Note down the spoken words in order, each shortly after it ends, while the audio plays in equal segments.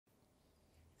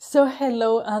So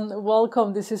hello and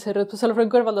welcome. This is Curbal from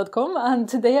Curbal.com, and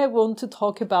today I want to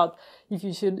talk about if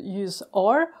you should use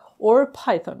R or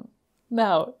Python.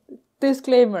 Now,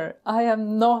 disclaimer, I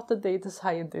am not a data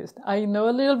scientist. I know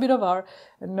a little bit of R,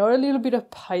 I know a little bit of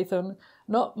Python,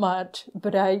 not much,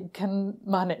 but I can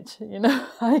manage,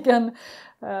 I can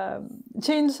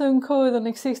change some code on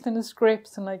existing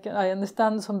scripts, and I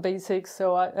understand some basics,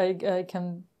 so I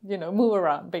can, move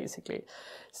around basically.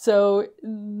 So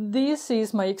this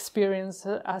is my experience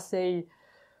as a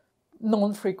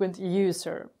non-frequent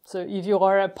user. So if you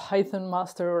are a Python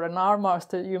master or an R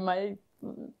master, you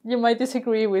might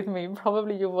disagree with me.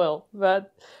 Probably you will.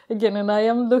 But again, and I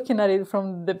am looking at it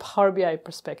from the Power BI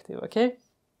perspective, okay?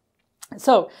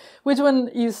 So which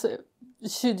one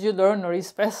should you learn, or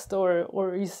is best,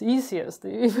 or is easiest,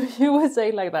 if you would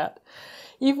say like that?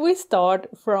 If we start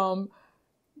from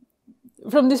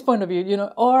this point of view,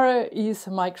 R is a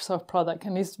Microsoft product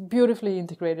and it's beautifully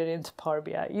integrated into Power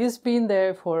BI. It's been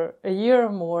there for a year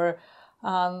or more,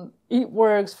 and it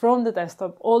works from the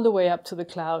desktop all the way up to the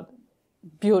cloud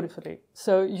beautifully.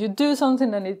 So you do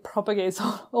something and it propagates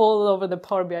all over the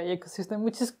Power BI ecosystem,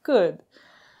 which is good.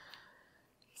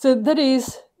 So that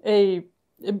is a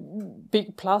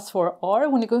big plus for R.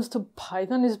 When it comes to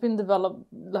Python, it's been developed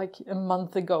like a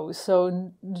month ago,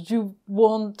 so you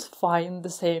won't find the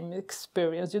same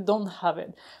experience. You don't have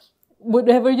it.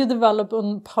 Whatever you develop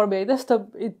on Power BI desktop,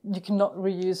 you cannot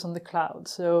reuse on the cloud.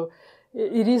 So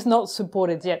it is not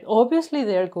supported yet. Obviously,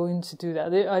 they're going to do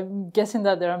that. I'm guessing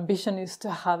that their ambition is to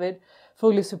have it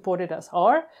fully supported as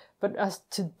R, but as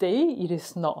today, it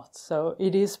is not. So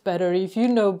it is better if you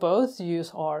know both,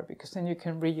 use R, because then you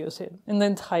can reuse it in the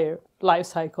entire life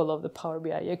cycle of the Power BI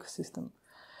ecosystem.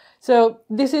 So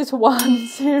this is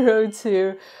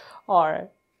 102 R.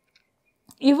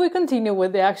 If we continue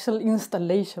with the actual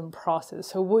installation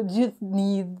process, so what you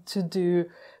need to do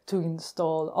to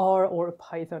install R or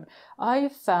Python, I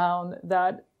found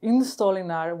that installing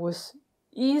R was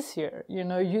easier.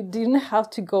 You didn't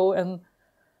have to go and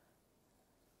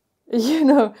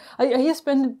I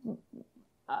spent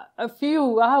a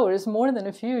few hours, more than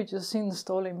a few, just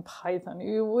installing Python.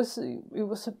 It was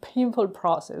a painful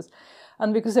process.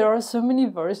 And because there are so many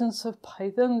versions of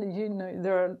Python,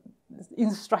 there are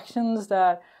instructions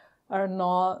that are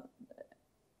not,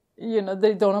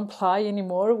 they don't apply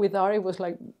anymore. With R, it was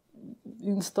like,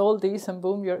 install this and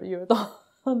boom, you're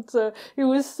done. So it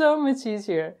was so much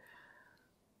easier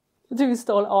to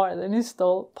install R than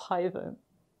install Python.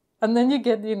 And then you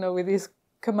get, with this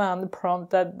command prompt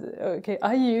that, okay,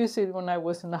 I used it when I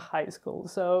was in high school.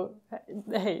 So,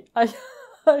 hey,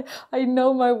 I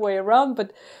know my way around,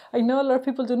 but I know a lot of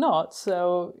people do not.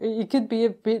 So it could be a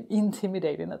bit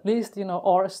intimidating. At least,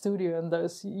 R Studio and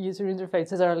those user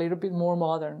interfaces are a little bit more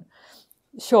modern.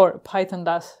 Sure, Python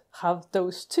does have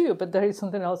those too, but there is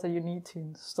something else that you need to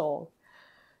install.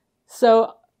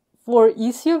 So for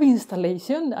ease of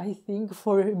installation, I think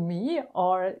for me,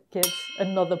 R gets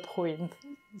another point.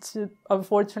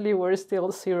 Unfortunately, we're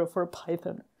still 0 for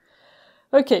Python.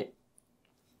 Okay,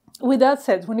 with that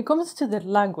said, when it comes to the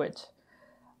language,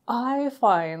 I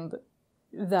find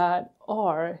that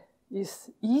R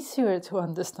is easier to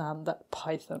understand than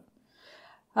Python.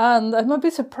 And I'm a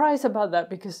bit surprised about that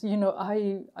because,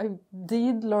 I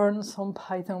did learn some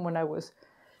Python when I was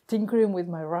tinkering with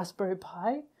my Raspberry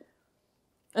Pi.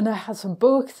 And I had some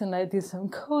books and I did some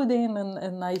coding,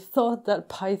 and I thought that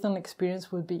Python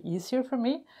experience would be easier for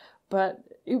me, but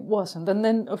it wasn't. And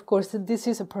then, of course, this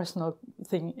is a personal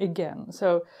thing again.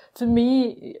 So to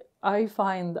me, I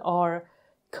find R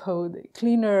code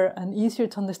cleaner and easier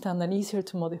to understand and easier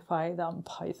to modify than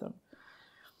Python.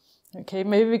 Okay,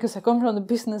 maybe because I come from the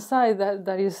business side,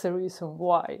 that is the reason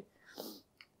why.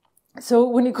 So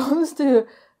when it comes to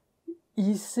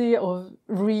easy of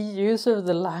reuse of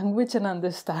the language and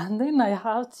understanding, I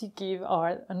have to give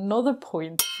R another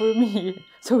point for me.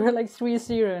 So we're like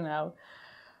 3-0 now.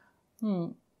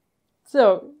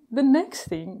 So the next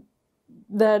thing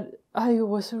that I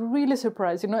was really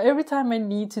surprised, every time I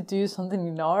need to do something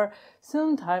in R,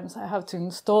 sometimes I have to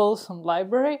install some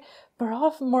library,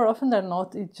 but more often than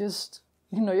not, it just,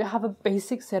 you have a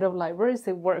basic set of libraries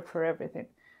that work for everything.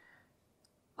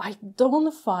 I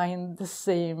don't find the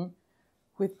same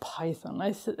with Python.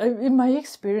 In my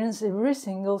experience, every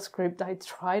single script I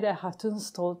tried, I have to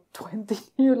install 20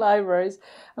 new libraries,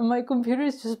 and my computer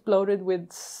is just bloated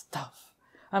with stuff.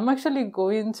 I'm actually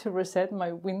going to reset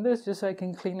my Windows just so I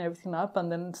can clean everything up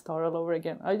and then start all over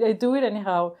again. I do it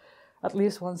anyhow at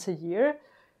least once a year.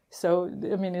 So,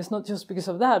 it's not just because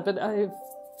of that, but I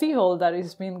feel that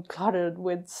it's been cluttered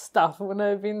with stuff when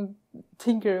I've been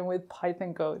tinkering with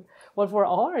Python code. Well, for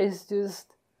R, it's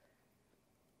just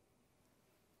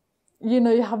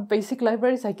you have basic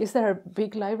libraries. I guess there are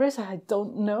big libraries I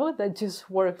don't know that just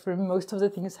work for most of the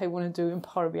things I want to do in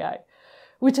Power BI,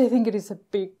 which I think it is a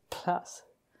big plus.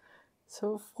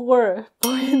 So 4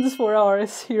 points for R,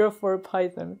 0 for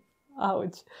Python.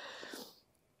 Ouch.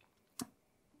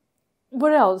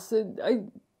 What else?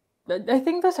 I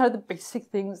think those are the basic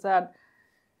things that,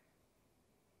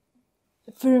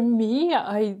 for me,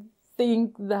 I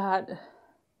think that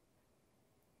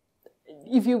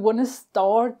if you want to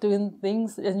start doing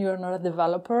things and you're not a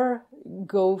developer,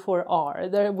 go for R.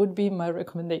 That would be my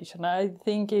recommendation. I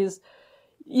think is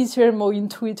easier, more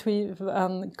intuitive,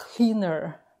 and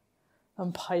cleaner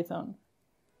than Python.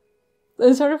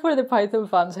 And sorry for the Python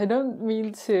fans. I don't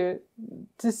mean to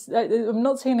I'm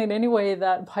not saying in any way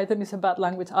that Python is a bad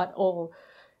language at all.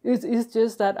 It's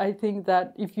just that I think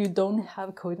that if you don't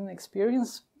have coding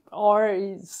experience, R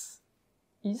is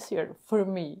easier for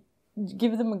me.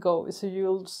 Give them a go so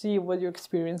you'll see what your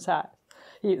experience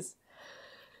is.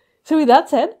 So with that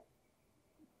said,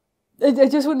 I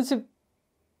just wanted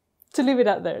to leave it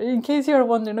out there. In case you're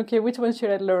wondering, okay, which one should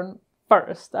I learn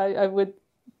first? I would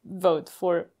vote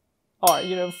for R,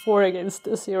 4 against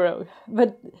 0.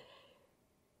 But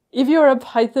if you're a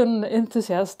Python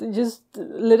enthusiast, just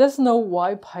let us know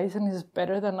why Python is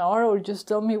better than R, or just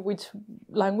tell me which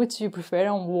language you prefer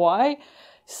and why.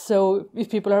 So if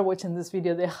people are watching this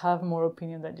video, they have more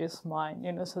opinion than just mine,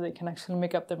 so they can actually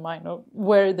make up their mind of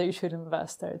where they should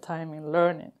invest their time in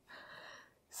learning.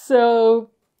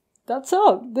 So that's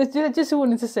all. I just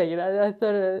wanted to say it. I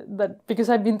thought that because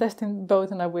I've been testing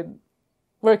both and I would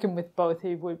working with both,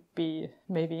 it would be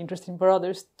maybe interesting for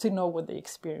others to know what the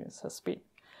experience has been.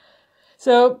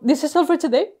 So this is all for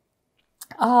today.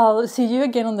 I'll see you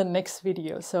again on the next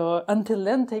video. So until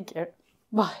then, take care.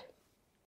 Bye.